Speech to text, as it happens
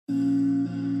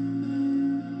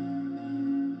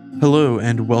Hello,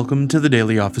 and welcome to the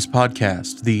Daily Office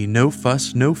Podcast, the No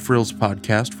Fuss, No Frills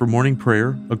podcast for morning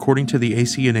prayer, according to the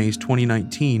ACNA's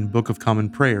 2019 Book of Common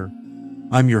Prayer.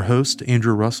 I'm your host,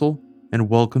 Andrew Russell,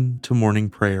 and welcome to morning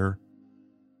prayer.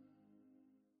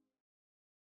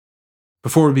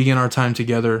 Before we begin our time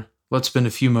together, let's spend a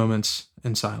few moments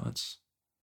in silence.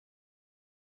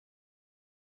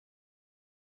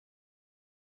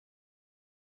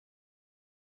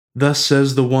 Thus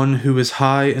says the one who is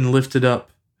high and lifted up,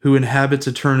 who inhabits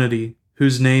eternity,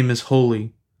 whose name is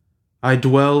holy. I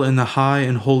dwell in the high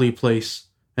and holy place,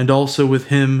 and also with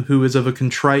him who is of a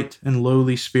contrite and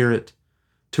lowly spirit,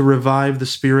 to revive the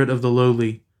spirit of the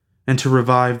lowly, and to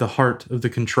revive the heart of the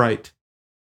contrite.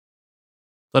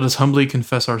 Let us humbly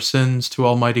confess our sins to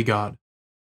Almighty God.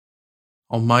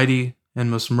 Almighty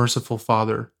and most merciful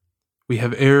Father, we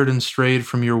have erred and strayed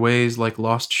from your ways like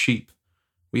lost sheep.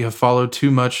 We have followed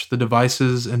too much the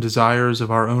devices and desires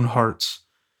of our own hearts.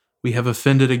 We have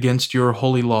offended against your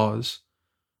holy laws.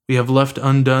 We have left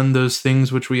undone those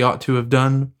things which we ought to have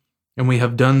done, and we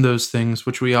have done those things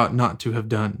which we ought not to have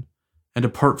done. And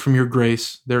apart from your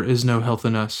grace, there is no health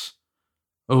in us.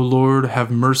 O Lord,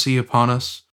 have mercy upon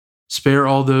us. Spare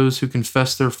all those who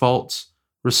confess their faults.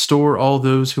 Restore all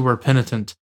those who are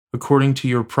penitent, according to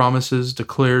your promises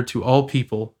declared to all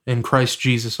people in Christ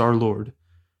Jesus our Lord.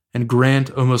 And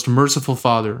grant, O most merciful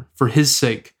Father, for his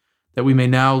sake, that we may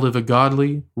now live a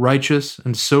godly, righteous,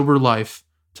 and sober life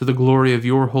to the glory of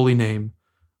your holy name.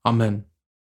 Amen.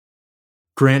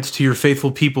 Grant to your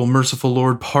faithful people, merciful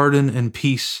Lord, pardon and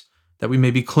peace, that we may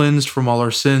be cleansed from all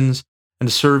our sins and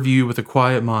serve you with a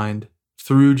quiet mind,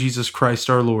 through Jesus Christ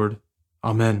our Lord.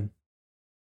 Amen.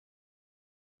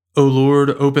 O Lord,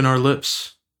 open our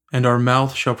lips, and our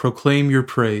mouth shall proclaim your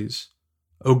praise.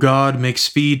 O God, make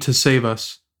speed to save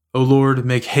us. O Lord,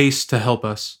 make haste to help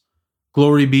us.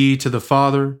 Glory be to the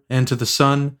Father, and to the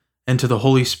Son, and to the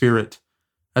Holy Spirit,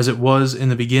 as it was in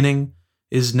the beginning,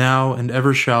 is now, and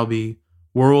ever shall be,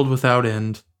 world without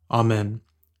end. Amen.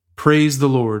 Praise the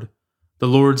Lord. The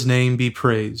Lord's name be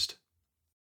praised.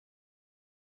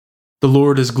 The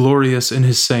Lord is glorious in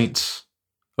his saints.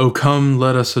 O come,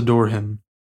 let us adore him.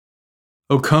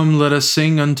 O come, let us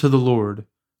sing unto the Lord.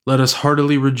 Let us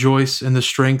heartily rejoice in the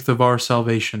strength of our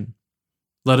salvation.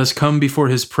 Let us come before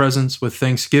his presence with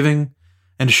thanksgiving,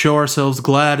 and show ourselves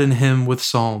glad in him with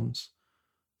psalms.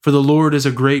 For the Lord is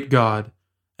a great God,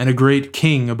 and a great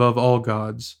King above all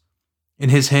gods. In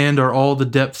his hand are all the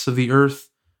depths of the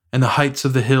earth, and the heights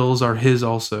of the hills are his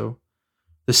also.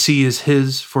 The sea is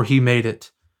his, for he made it,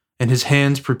 and his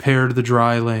hands prepared the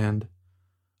dry land.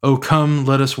 O come,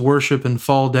 let us worship and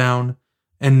fall down,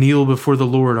 and kneel before the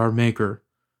Lord our Maker.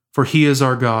 For he is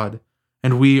our God,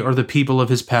 and we are the people of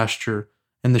his pasture,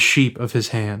 and the sheep of his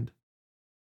hand.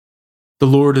 The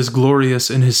Lord is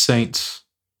glorious in his saints.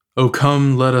 O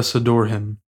come, let us adore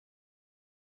him.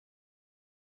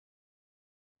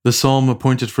 The psalm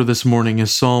appointed for this morning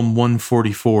is Psalm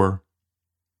 144.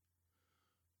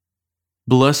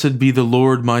 Blessed be the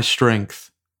Lord my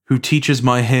strength, who teaches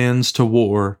my hands to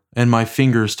war and my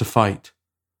fingers to fight,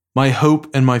 my hope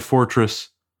and my fortress,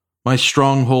 my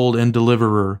stronghold and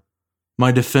deliverer,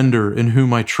 my defender in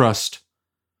whom I trust,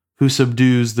 who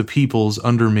subdues the peoples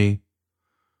under me.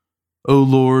 O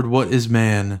Lord, what is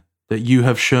man, that you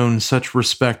have shown such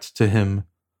respect to him,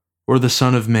 or the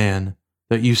Son of Man,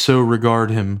 that you so regard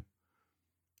him?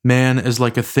 Man is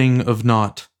like a thing of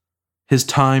naught. His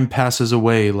time passes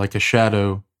away like a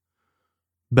shadow.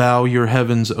 Bow your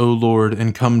heavens, O Lord,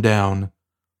 and come down.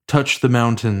 Touch the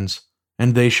mountains,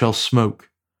 and they shall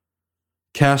smoke.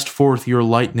 Cast forth your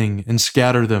lightning and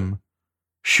scatter them.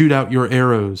 Shoot out your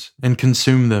arrows and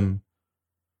consume them.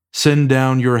 Send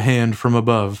down your hand from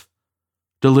above.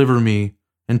 Deliver me,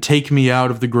 and take me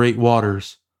out of the great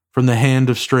waters, from the hand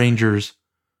of strangers,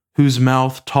 whose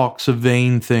mouth talks of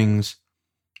vain things,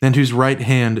 and whose right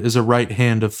hand is a right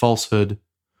hand of falsehood.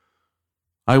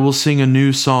 I will sing a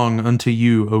new song unto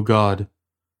you, O God,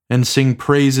 and sing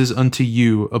praises unto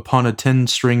you upon a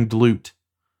 10-stringed lute.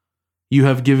 You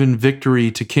have given victory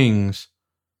to kings,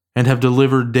 and have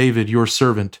delivered David your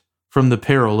servant from the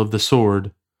peril of the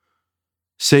sword.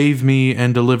 Save me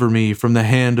and deliver me from the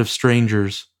hand of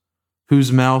strangers,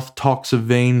 whose mouth talks of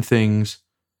vain things,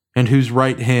 and whose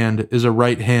right hand is a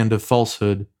right hand of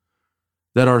falsehood,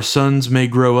 that our sons may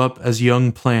grow up as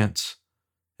young plants,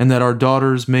 and that our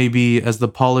daughters may be as the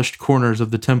polished corners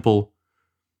of the temple,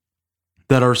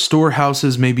 that our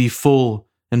storehouses may be full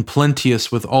and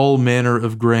plenteous with all manner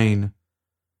of grain,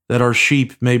 that our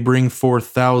sheep may bring forth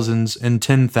thousands and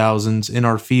 10,000s in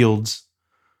our fields,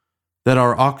 that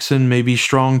our oxen may be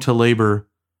strong to labor,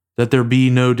 that there be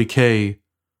no decay,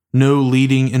 no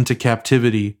leading into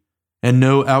captivity, and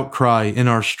no outcry in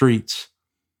our streets.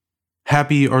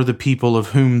 Happy are the people of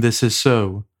whom this is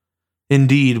so.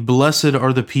 Indeed, blessed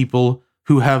are the people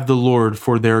who have the Lord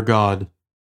for their God.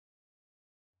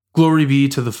 Glory be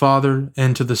to the Father,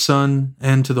 and to the Son,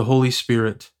 and to the Holy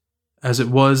Spirit, as it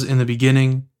was in the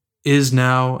beginning, is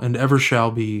now, and ever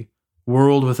shall be,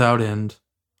 world without end.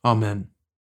 Amen.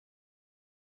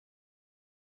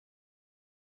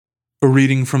 A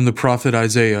reading from the prophet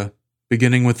Isaiah,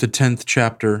 beginning with the 10th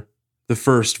chapter, the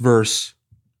first verse.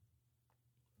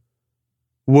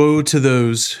 Woe to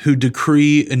those who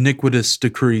decree iniquitous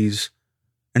decrees,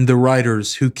 and the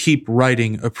writers who keep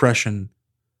writing oppression,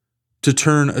 to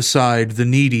turn aside the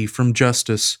needy from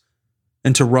justice,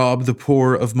 and to rob the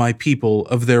poor of my people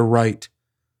of their right,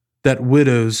 that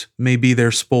widows may be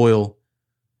their spoil,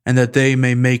 and that they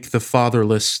may make the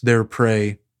fatherless their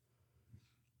prey.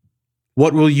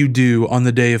 What will you do on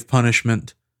the day of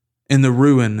punishment, in the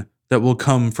ruin that will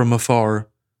come from afar?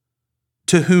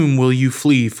 To whom will you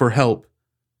flee for help,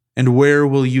 and where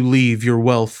will you leave your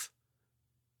wealth?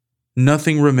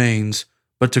 Nothing remains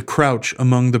but to crouch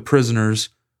among the prisoners,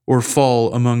 or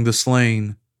fall among the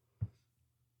slain.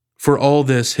 For all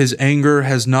this his anger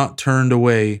has not turned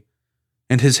away,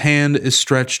 and his hand is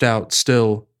stretched out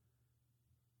still.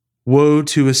 Woe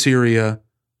to Assyria,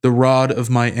 the rod of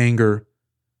my anger,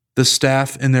 the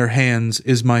staff in their hands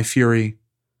is my fury.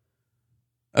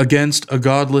 Against a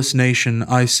godless nation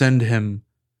I send him,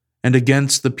 and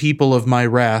against the people of my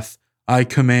wrath I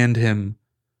command him,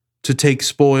 to take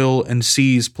spoil and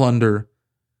seize plunder,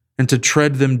 and to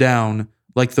tread them down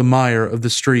like the mire of the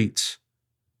streets.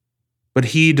 But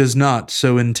he does not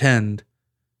so intend,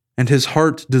 and his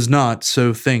heart does not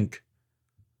so think.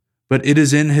 But it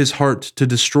is in his heart to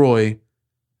destroy,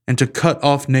 and to cut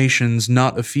off nations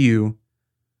not a few.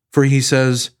 For he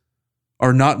says,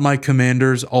 Are not my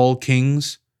commanders all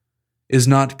kings? Is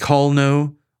not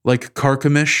Calno like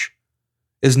Carchemish?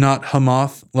 Is not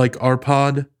Hamath like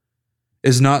Arpad?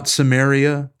 Is not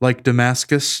Samaria like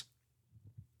Damascus?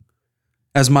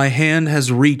 As my hand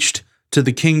has reached to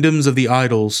the kingdoms of the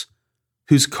idols,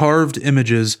 whose carved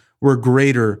images were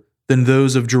greater than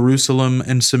those of Jerusalem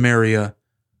and Samaria,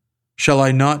 shall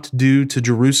I not do to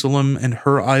Jerusalem and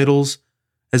her idols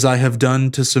as I have done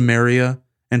to Samaria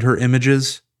and her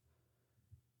images?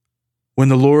 When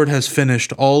the Lord has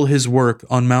finished all his work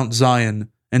on Mount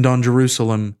Zion and on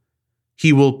Jerusalem,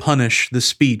 he will punish the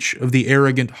speech of the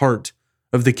arrogant heart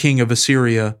of the king of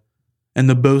Assyria and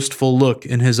the boastful look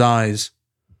in his eyes.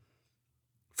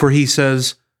 For he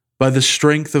says, By the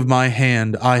strength of my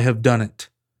hand I have done it,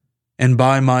 and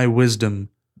by my wisdom,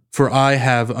 for I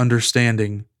have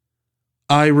understanding.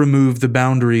 I remove the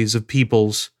boundaries of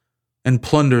peoples, and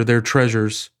plunder their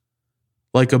treasures.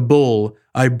 Like a bull,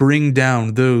 I bring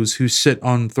down those who sit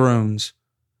on thrones.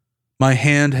 My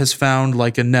hand has found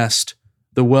like a nest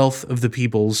the wealth of the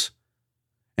peoples.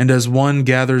 And as one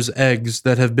gathers eggs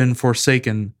that have been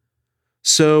forsaken,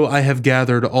 so I have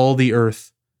gathered all the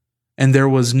earth, and there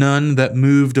was none that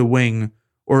moved a wing,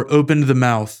 or opened the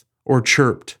mouth, or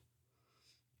chirped.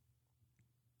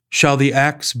 Shall the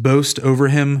axe boast over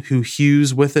him who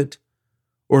hews with it,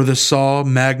 or the saw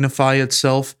magnify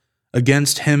itself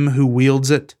against him who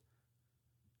wields it?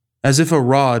 As if a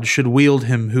rod should wield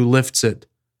him who lifts it,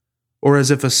 or as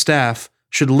if a staff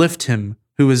should lift him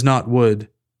who is not wood.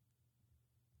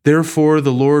 Therefore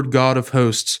the Lord God of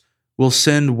hosts will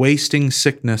send wasting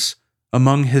sickness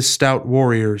among his stout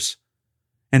warriors,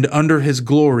 and under his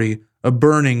glory a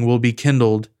burning will be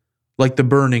kindled, like the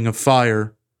burning of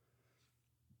fire.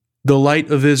 The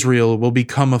light of Israel will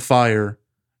become a fire,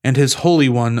 and his Holy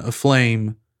One a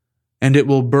flame, and it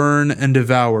will burn and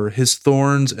devour his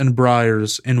thorns and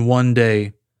briars in one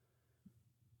day.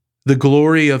 The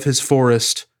glory of his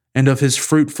forest and of his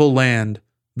fruitful land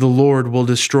the Lord will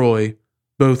destroy,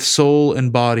 both soul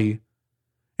and body,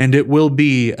 and it will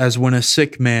be as when a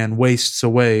sick man wastes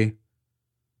away.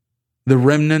 The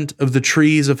remnant of the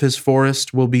trees of his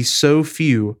forest will be so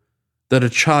few that a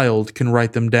child can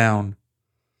write them down.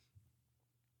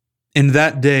 In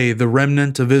that day the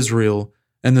remnant of Israel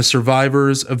and the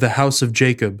survivors of the house of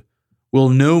Jacob will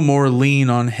no more lean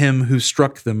on him who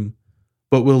struck them,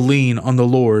 but will lean on the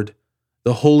Lord,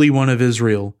 the Holy One of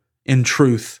Israel, in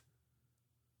truth.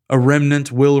 A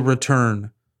remnant will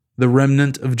return, the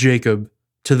remnant of Jacob,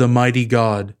 to the mighty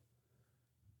God.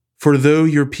 For though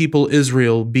your people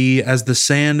Israel be as the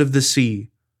sand of the sea,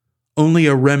 only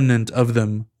a remnant of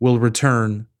them will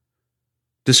return.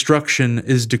 Destruction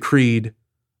is decreed,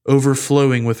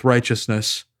 overflowing with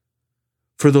righteousness.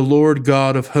 For the Lord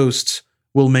God of hosts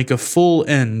will make a full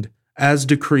end, as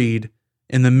decreed,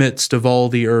 in the midst of all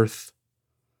the earth.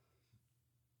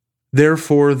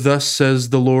 Therefore thus says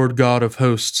the Lord God of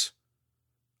hosts,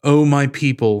 O my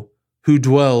people, who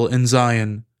dwell in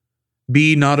Zion,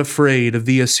 be not afraid of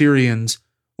the Assyrians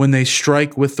when they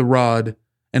strike with the rod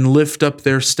and lift up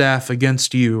their staff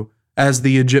against you, as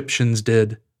the Egyptians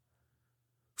did.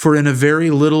 For in a very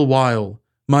little while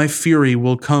my fury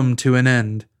will come to an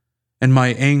end, and my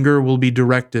anger will be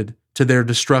directed to their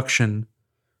destruction.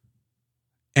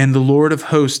 And the Lord of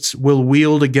hosts will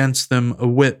wield against them a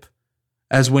whip,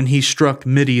 as when he struck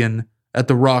Midian at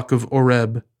the rock of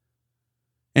Oreb.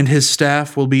 And his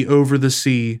staff will be over the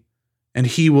sea, and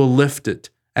he will lift it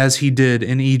as he did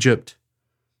in Egypt.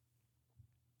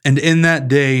 And in that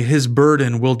day his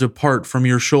burden will depart from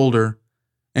your shoulder,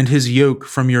 and his yoke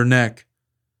from your neck,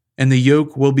 and the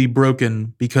yoke will be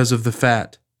broken because of the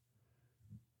fat.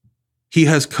 He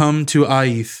has come to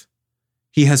Aith,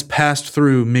 he has passed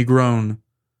through Migron.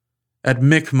 At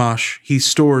Michmash he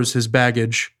stores his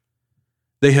baggage.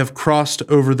 They have crossed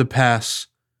over the pass.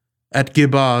 At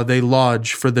Gibeah they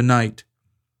lodge for the night.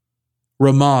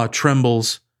 Ramah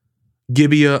trembles.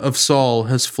 Gibeah of Saul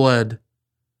has fled.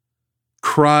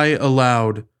 Cry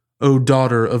aloud, O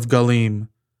daughter of Galim.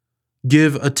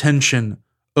 Give attention,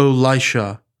 O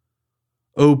Lisha.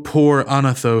 O poor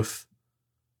Anathoth.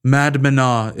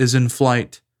 Madmenah is in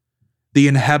flight. The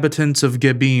inhabitants of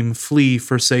Gebim flee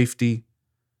for safety.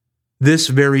 This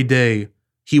very day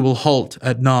he will halt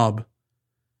at Nob.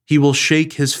 He will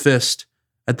shake his fist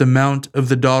at the mount of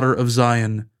the daughter of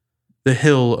Zion, the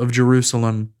hill of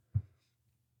Jerusalem.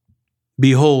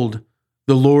 Behold,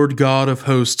 the Lord God of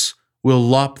hosts will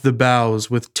lop the boughs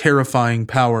with terrifying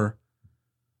power.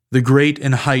 The great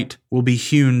in height will be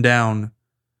hewn down,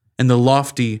 and the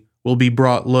lofty will be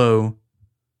brought low.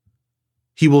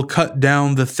 He will cut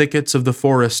down the thickets of the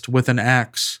forest with an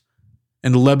axe,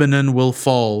 and Lebanon will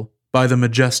fall by the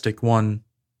majestic one.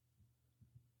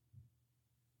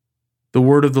 The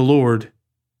word of the Lord.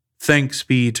 Thanks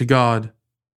be to God.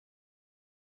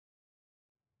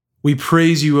 We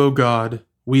praise you, O God.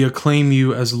 We acclaim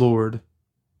you as Lord.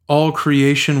 All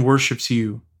creation worships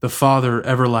you, the Father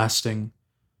everlasting.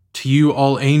 To you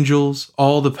all angels,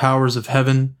 all the powers of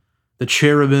heaven, the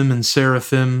cherubim and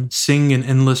seraphim sing in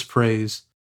endless praise.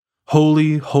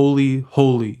 Holy, holy,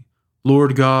 holy,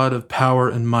 Lord God of power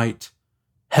and might.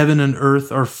 Heaven and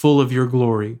earth are full of your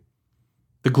glory.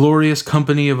 The glorious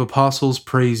company of apostles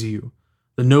praise you.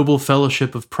 The noble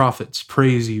fellowship of prophets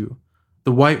praise you.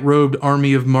 The white-robed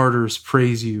army of martyrs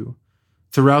praise you.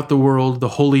 Throughout the world, the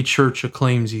Holy Church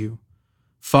acclaims you.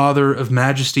 Father of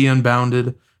majesty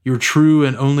unbounded, your true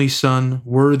and only Son,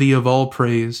 worthy of all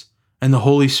praise, and the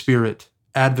Holy Spirit,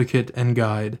 advocate and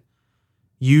guide.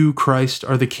 You, Christ,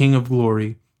 are the King of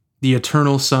glory, the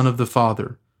eternal Son of the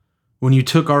Father. When you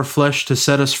took our flesh to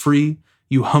set us free,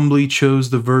 you humbly chose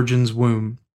the Virgin's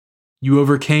womb. You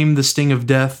overcame the sting of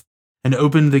death and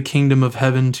opened the kingdom of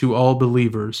heaven to all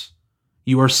believers.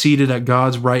 You are seated at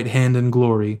God's right hand in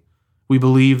glory. We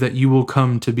believe that you will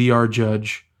come to be our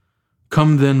judge.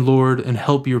 Come then, Lord, and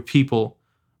help your people,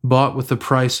 bought with the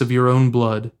price of your own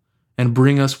blood, and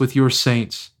bring us with your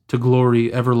saints to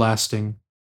glory everlasting.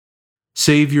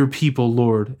 Save your people,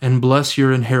 Lord, and bless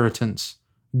your inheritance.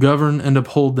 Govern and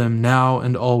uphold them now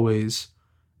and always.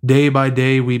 Day by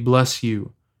day we bless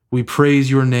you. We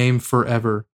praise your name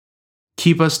forever.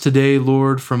 Keep us today,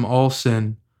 Lord, from all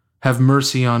sin. Have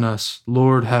mercy on us,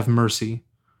 Lord, have mercy.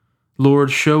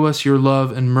 Lord, show us your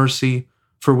love and mercy,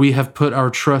 for we have put our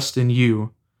trust in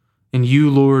you. In you,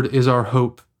 Lord, is our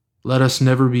hope. Let us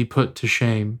never be put to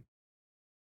shame.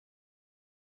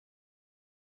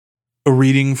 A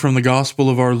reading from the Gospel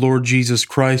of our Lord Jesus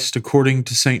Christ according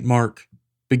to St. Mark,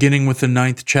 beginning with the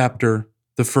 9th chapter,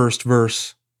 the 1st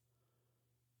verse.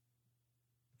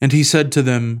 And he said to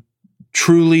them,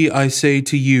 Truly I say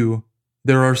to you,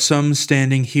 there are some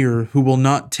standing here who will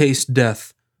not taste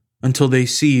death until they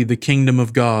see the kingdom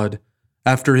of God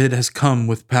after it has come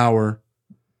with power.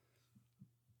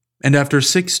 And after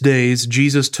 6 days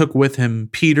Jesus took with him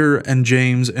Peter and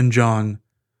James and John,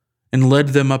 and led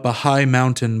them up a high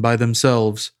mountain by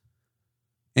themselves.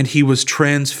 And he was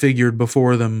transfigured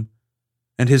before them,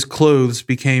 and his clothes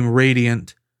became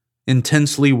radiant,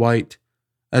 intensely white,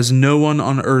 as no one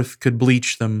on earth could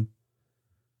bleach them.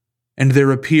 And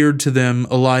there appeared to them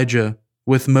Elijah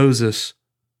with Moses,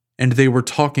 and they were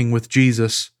talking with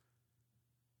Jesus.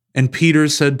 And Peter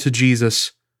said to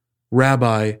Jesus,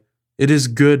 Rabbi, it is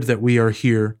good that we are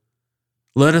here.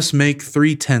 Let us make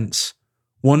 3 tents,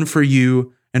 one for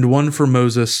you, and one for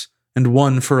Moses, and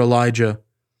one for Elijah.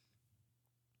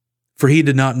 For he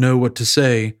did not know what to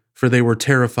say, for they were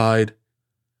terrified.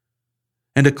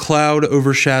 And a cloud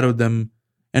overshadowed them,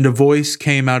 and a voice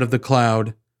came out of the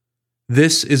cloud.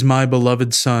 "This is my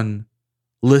beloved Son.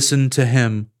 Listen to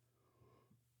him."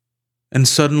 And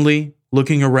suddenly,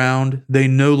 looking around, they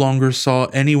no longer saw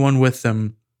anyone with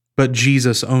them, but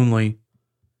Jesus only.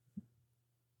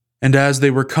 And as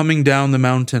they were coming down the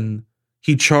mountain,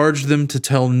 he charged them to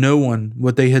tell no one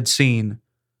what they had seen,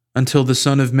 until the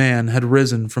Son of Man had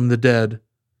risen from the dead.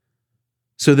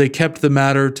 So they kept the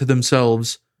matter to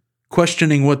themselves,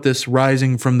 questioning what this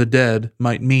rising from the dead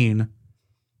might mean.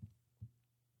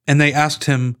 And they asked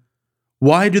him,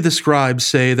 "Why do the scribes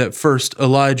say that first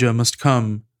Elijah must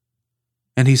come?"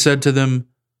 And he said to them,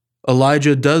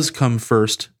 "Elijah does come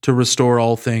first to restore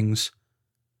all things.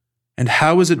 And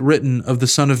how is it written of the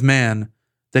Son of Man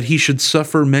that he should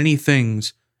suffer many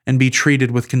things and be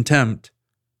treated with contempt?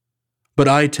 But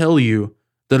I tell you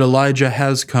that Elijah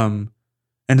has come,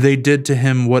 and they did to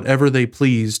him whatever they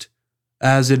pleased,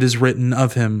 as it is written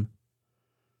of him."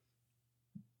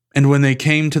 And when they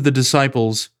came to the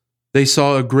disciples, they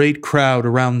saw a great crowd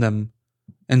around them,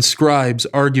 and scribes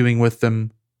arguing with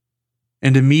them.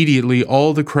 And immediately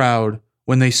all the crowd,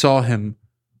 when they saw him,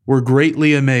 were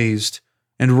greatly amazed,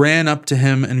 and ran up to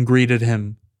him and greeted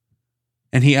him.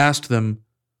 And he asked them,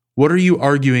 "What are you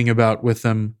arguing about with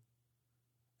them?"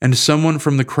 And someone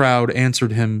from the crowd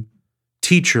answered him,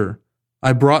 "Teacher,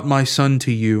 I brought my son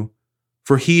to you,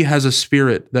 for he has a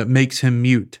spirit that makes him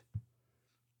mute.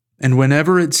 And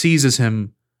whenever it seizes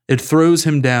him, it throws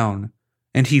him down,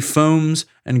 and he foams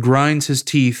and grinds his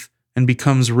teeth and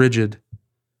becomes rigid.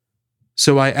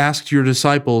 So I asked your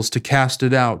disciples to cast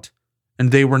it out,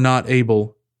 and they were not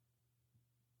able."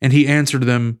 And he answered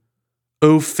them,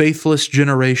 "O faithless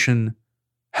generation,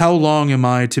 how long am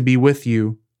I to be with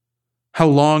you? How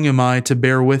long am I to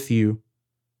bear with you?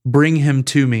 Bring him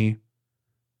to me."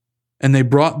 And they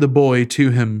brought the boy to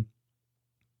him.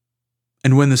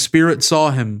 And when the spirit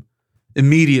saw him,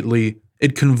 immediately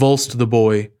it convulsed the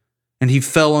boy, and he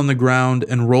fell on the ground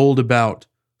and rolled about,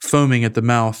 foaming at the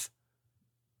mouth.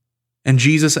 And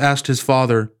Jesus asked his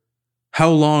father,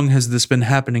 "How long has this been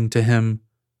happening to him?"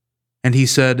 And he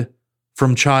said,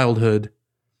 "From childhood.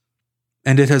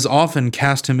 And it has often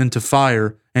cast him into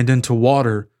fire and into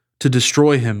water to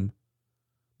destroy him.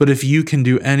 But if you can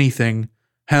do anything,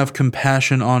 have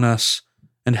compassion on us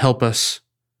and help us."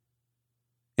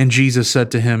 And Jesus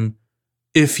said to him,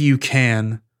 "If you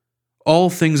can, all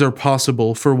things are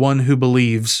possible for one who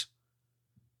believes."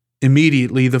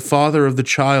 Immediately the father of the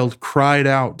child cried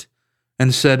out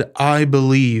and said, "I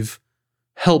believe,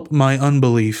 help my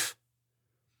unbelief."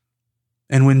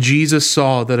 And when Jesus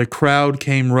saw that a crowd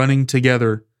came running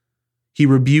together, he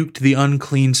rebuked the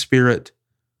unclean spirit,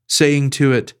 saying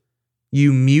to it,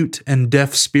 "You mute and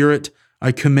deaf spirit,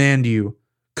 I command you,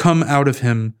 come out of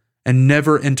him and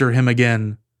never enter him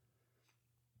again."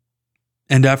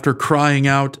 And after crying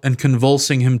out and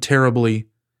convulsing him terribly,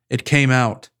 it came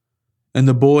out, and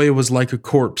the boy was like a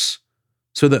corpse,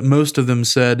 so that most of them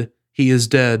said, "He is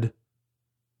dead."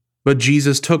 But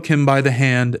Jesus took him by the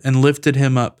hand and lifted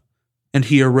him up, and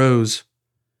he arose.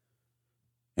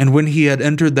 And when he had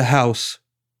entered the house,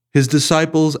 his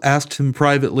disciples asked him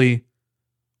privately,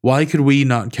 "Why could we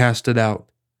not cast it out?"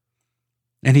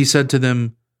 And he said to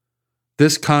them,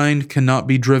 "This kind cannot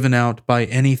be driven out by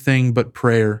anything but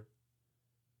prayer."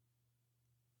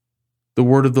 The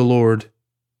word of the Lord.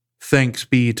 Thanks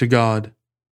be to God.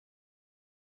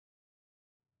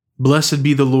 Blessed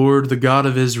be the Lord, the God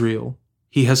of Israel.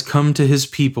 He has come to his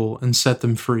people and set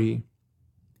them free.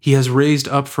 He has raised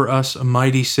up for us a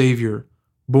mighty Savior,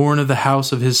 born of the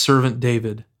house of his servant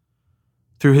David.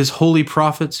 Through his holy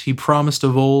prophets he promised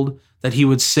of old that he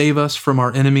would save us from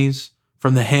our enemies,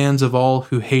 from the hands of all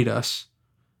who hate us.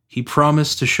 He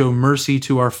promised to show mercy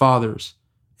to our fathers,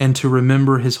 and to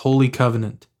remember his holy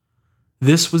covenant.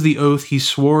 This was the oath he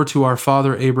swore to our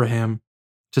father Abraham,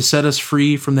 to set us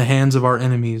free from the hands of our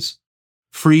enemies,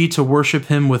 free to worship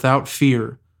him without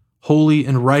fear, holy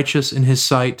and righteous in his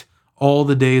sight all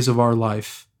the days of our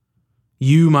life.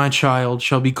 You, my child,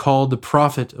 shall be called the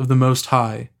prophet of the Most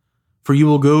High, for you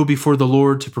will go before the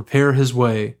Lord to prepare his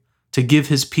way, to give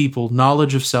his people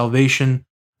knowledge of salvation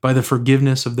by the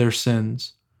forgiveness of their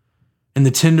sins. In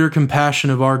the tender compassion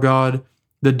of our God,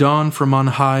 the dawn from on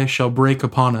high shall break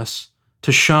upon us,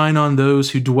 to shine on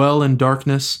those who dwell in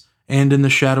darkness and in the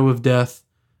shadow of death,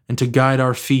 and to guide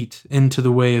our feet into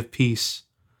the way of peace.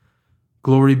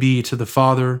 Glory be to the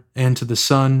Father, and to the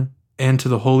Son, and to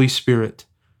the Holy Spirit,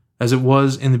 as it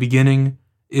was in the beginning,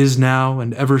 is now,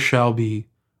 and ever shall be,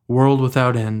 world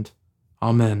without end.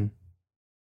 Amen.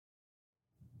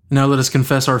 Now let us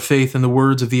confess our faith in the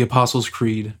words of the Apostles'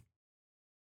 Creed.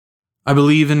 I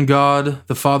believe in God,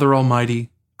 the Father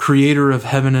Almighty, creator of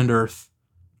heaven and earth.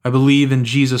 I believe in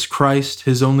Jesus Christ,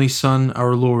 his only Son,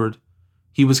 our Lord.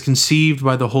 He was conceived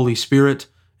by the Holy Spirit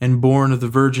and born of the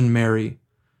Virgin Mary.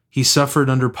 He suffered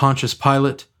under Pontius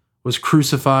Pilate, was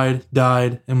crucified,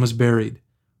 died, and was buried.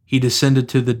 He descended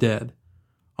to the dead.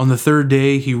 On the third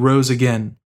day he rose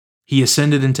again. He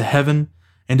ascended into heaven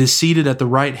and is seated at the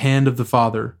right hand of the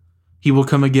Father. He will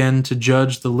come again to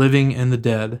judge the living and the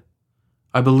dead.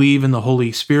 I believe in the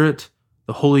Holy Spirit,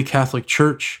 the Holy Catholic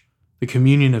Church, the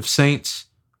communion of saints,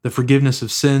 the forgiveness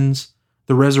of sins,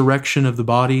 the resurrection of the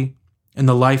body, and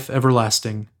the life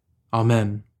everlasting.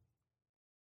 Amen.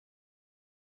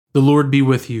 The Lord be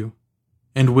with you,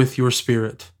 and with your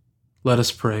spirit. Let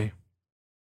us pray.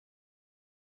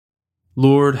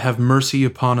 Lord, have mercy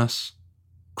upon us.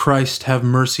 Christ, have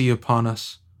mercy upon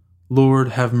us. Lord,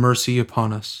 have mercy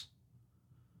upon us.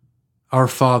 Our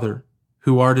Father,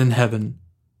 who art in heaven,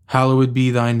 hallowed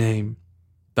be thy name.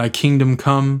 Thy kingdom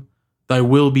come, thy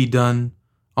will be done,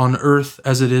 on earth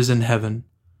as it is in heaven.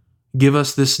 Give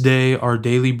us this day our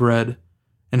daily bread,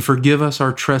 and forgive us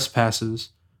our trespasses,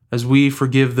 as we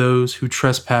forgive those who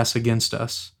trespass against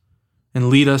us. And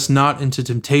lead us not into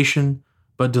temptation,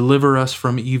 but deliver us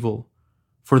from evil.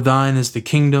 For thine is the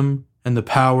kingdom, and the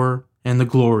power, and the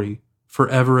glory,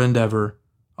 forever and ever.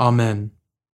 Amen.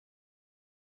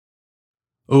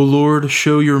 O Lord,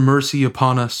 show your mercy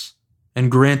upon us,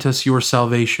 and grant us your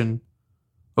salvation.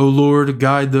 O Lord,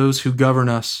 guide those who govern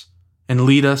us, and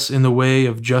lead us in the way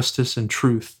of justice and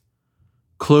truth.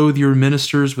 Clothe your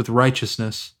ministers with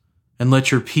righteousness, and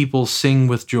let your people sing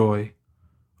with joy.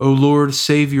 O Lord,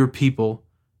 save your people,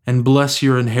 and bless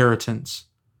your inheritance.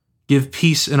 Give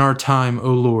peace in our time,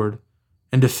 O Lord,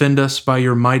 and defend us by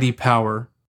your mighty power.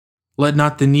 Let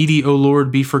not the needy, O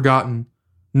Lord, be forgotten,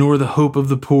 nor the hope of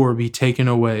the poor be taken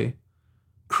away.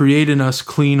 Create in us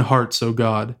clean hearts, O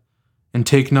God, and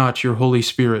take not your Holy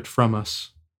Spirit from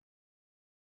us.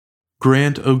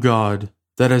 Grant, O God,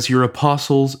 that as your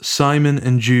apostles Simon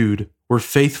and Jude were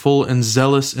faithful and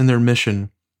zealous in their mission,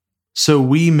 so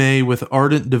we may with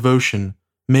ardent devotion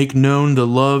make known the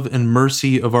love and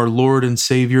mercy of our Lord and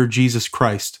Savior Jesus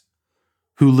Christ,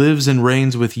 who lives and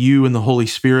reigns with you in the Holy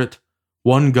Spirit,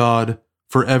 one God,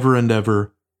 forever and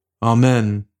ever.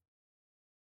 Amen.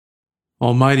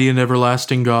 Almighty and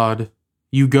everlasting God,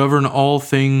 you govern all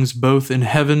things both in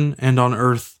heaven and on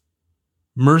earth.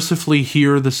 Mercifully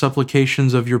hear the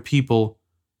supplications of your people,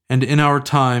 and in our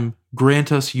time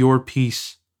grant us your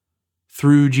peace.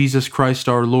 Through Jesus Christ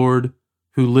our Lord,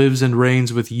 who lives and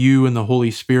reigns with you in the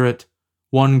Holy Spirit,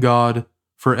 one God,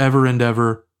 forever and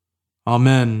ever.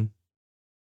 Amen.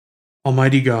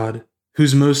 Almighty God,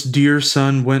 whose most dear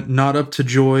Son went not up to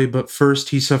joy, but first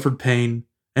he suffered pain,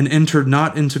 and entered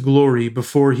not into glory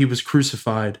before he was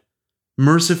crucified,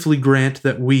 mercifully grant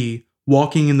that we,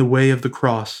 walking in the way of the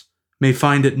cross, may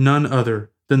find it none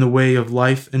other than the way of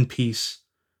life and peace.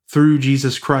 Through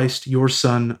Jesus Christ, your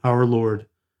Son, our Lord.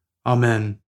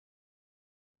 Amen.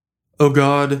 O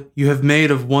God, you have made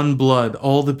of one blood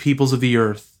all the peoples of the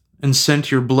earth, and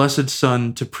sent your blessed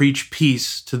Son to preach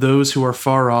peace to those who are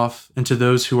far off and to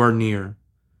those who are near.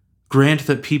 Grant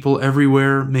that people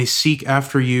everywhere may seek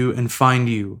after you and find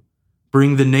you.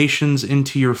 Bring the nations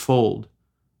into your fold.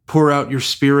 Pour out your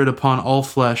Spirit upon all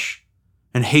flesh,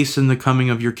 and hasten the coming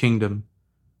of your kingdom.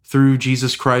 Through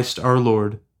Jesus Christ our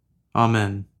Lord.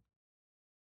 Amen.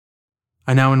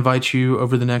 I now invite you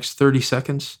over the next 30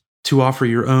 seconds to offer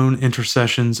your own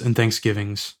intercessions and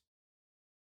thanksgivings.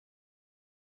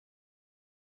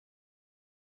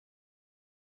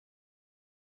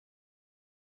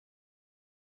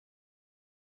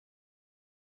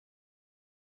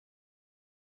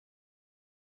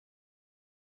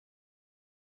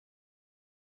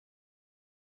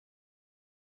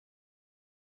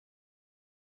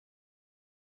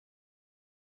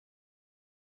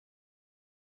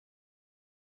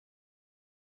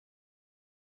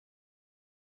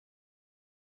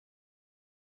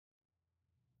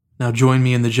 Now join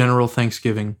me in the general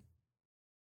thanksgiving.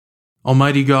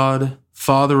 Almighty God,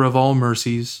 Father of all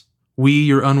mercies, we,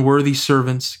 your unworthy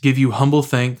servants, give you humble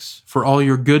thanks for all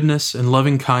your goodness and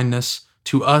loving kindness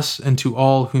to us and to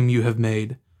all whom you have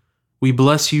made. We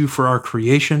bless you for our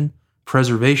creation,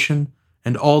 preservation,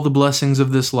 and all the blessings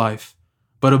of this life,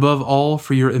 but above all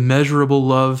for your immeasurable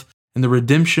love and the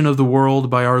redemption of the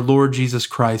world by our Lord Jesus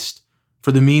Christ,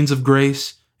 for the means of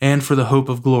grace and for the hope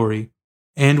of glory.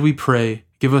 And we pray,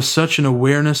 give us such an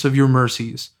awareness of your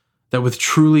mercies, that with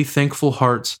truly thankful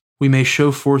hearts we may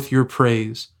show forth your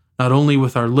praise, not only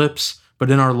with our lips,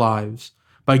 but in our lives,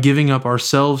 by giving up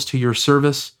ourselves to your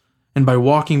service, and by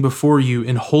walking before you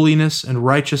in holiness and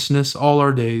righteousness all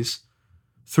our days.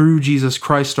 Through Jesus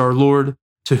Christ our Lord,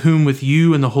 to whom with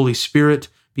you and the Holy Spirit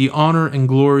be honor and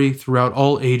glory throughout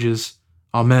all ages.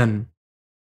 Amen.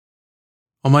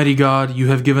 Almighty God, you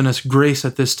have given us grace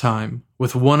at this time,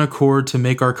 with one accord to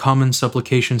make our common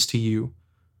supplications to you.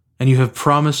 And you have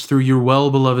promised through your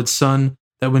well-beloved Son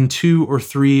that when 2 or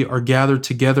 3 are gathered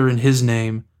together in his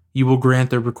name, you will grant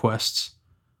their requests.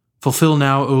 Fulfill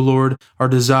now, O Lord, our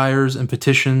desires and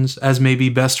petitions as may be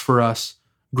best for us,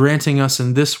 granting us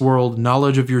in this world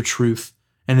knowledge of your truth,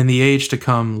 and in the age to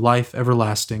come life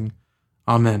everlasting.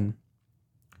 Amen.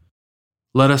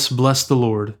 Let us bless the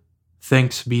Lord.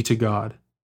 Thanks be to God.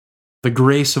 The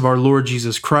grace of our Lord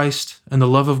Jesus Christ, and the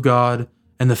love of God,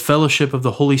 and the fellowship of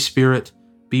the Holy Spirit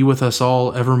be with us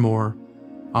all evermore.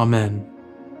 Amen.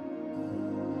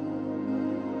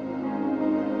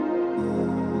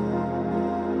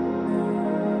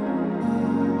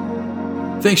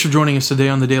 Thanks for joining us today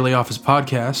on the Daily Office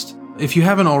Podcast. If you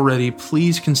haven't already,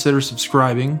 please consider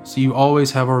subscribing so you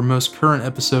always have our most current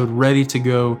episode ready to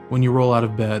go when you roll out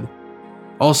of bed.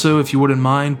 Also, if you wouldn't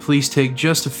mind, please take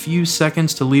just a few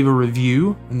seconds to leave a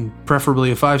review, and preferably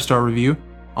a 5-star review,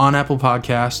 on Apple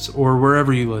Podcasts or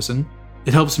wherever you listen.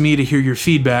 It helps me to hear your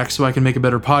feedback so I can make a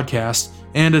better podcast,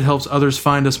 and it helps others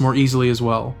find us more easily as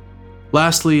well.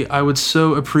 Lastly, I would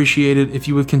so appreciate it if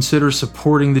you would consider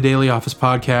supporting the Daily Office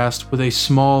Podcast with a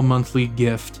small monthly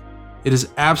gift. It is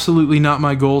absolutely not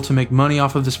my goal to make money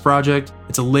off of this project.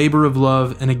 It's a labor of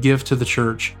love and a gift to the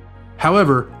church.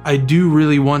 However, I do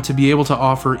really want to be able to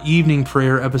offer evening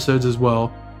prayer episodes as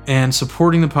well, and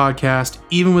supporting the podcast,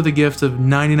 even with a gift of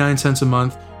 99 cents a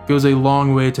month, goes a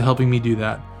long way to helping me do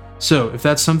that. So, if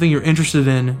that's something you're interested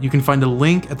in, you can find a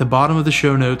link at the bottom of the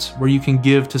show notes where you can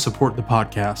give to support the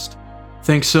podcast.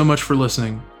 Thanks so much for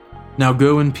listening. Now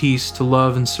go in peace to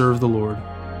love and serve the Lord.